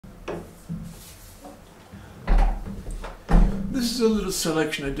This is a little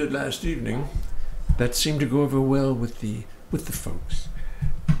selection I did last evening that seemed to go over well with the folks.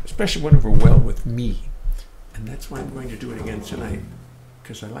 Especially went over well with me. And that's why I'm going to do it again tonight,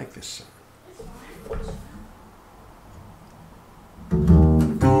 because I like this song.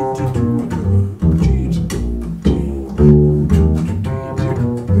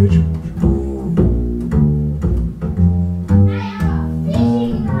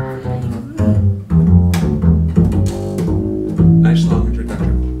 Nice long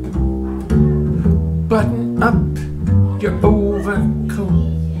introduction. Button up your overcoat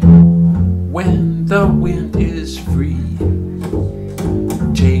when the wind is free.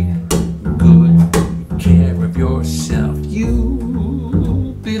 Take good care of yourself. You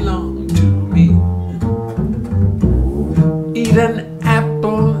belong to me. Eat an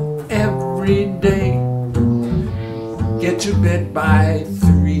apple every day. Get to bed by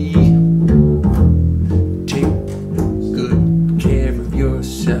 3. Take good care of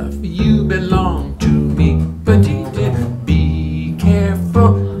yourself. You belong to me. But be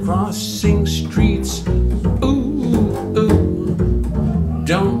careful crossing streets. Ooh, ooh.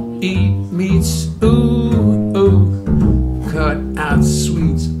 Don't eat meats. Ooh, ooh. Cut out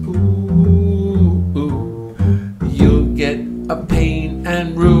sweets. Ooh, ooh. You'll get a pain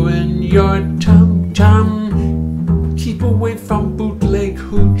and ruin your tum-tum. Keep away from bootleg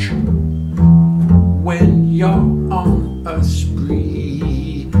hooch when you're on a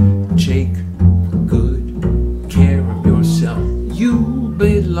spree. Take good care of yourself. You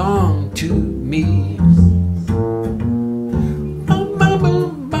belong to me.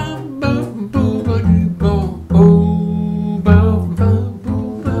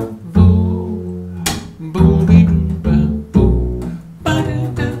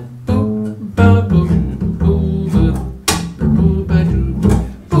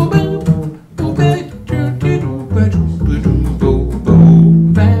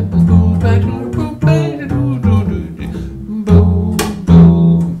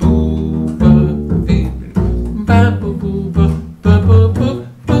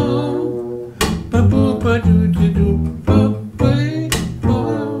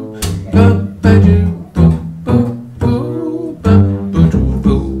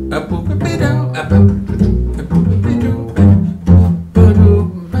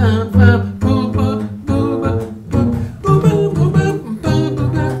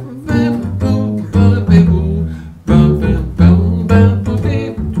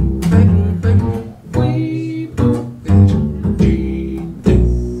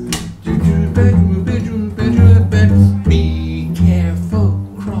 Be careful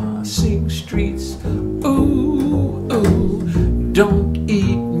crossing streets. Ooh, ooh. Don't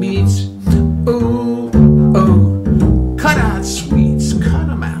eat meats. Ooh, ooh. Cut out sweets. Cut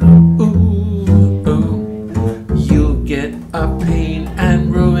them out. Ooh, ooh. You'll get a pain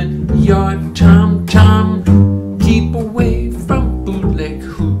and ruin your tum-tum. Keep away from bootleg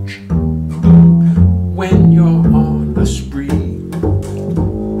hooch when you're on a spree.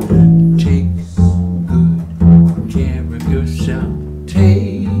 Take good care of yourself.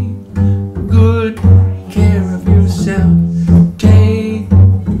 Take good care of yourself. Take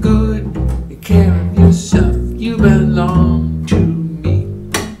good care of yourself. You belong to me.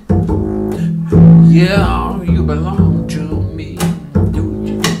 Yeah, you belong to me.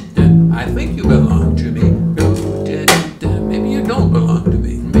 I think you belong to me. Maybe you don't belong to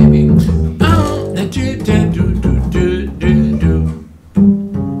me. Maybe.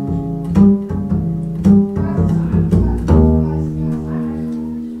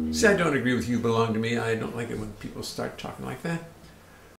 See, I don't agree with you belong to me. I don't like it when people start talking like that.